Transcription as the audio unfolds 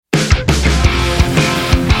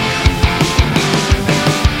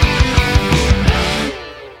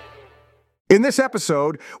In this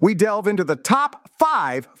episode, we delve into the top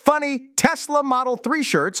 5 funny Tesla Model 3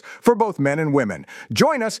 shirts for both men and women.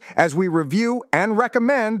 Join us as we review and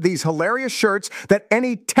recommend these hilarious shirts that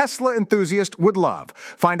any Tesla enthusiast would love.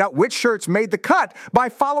 Find out which shirts made the cut by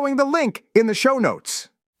following the link in the show notes.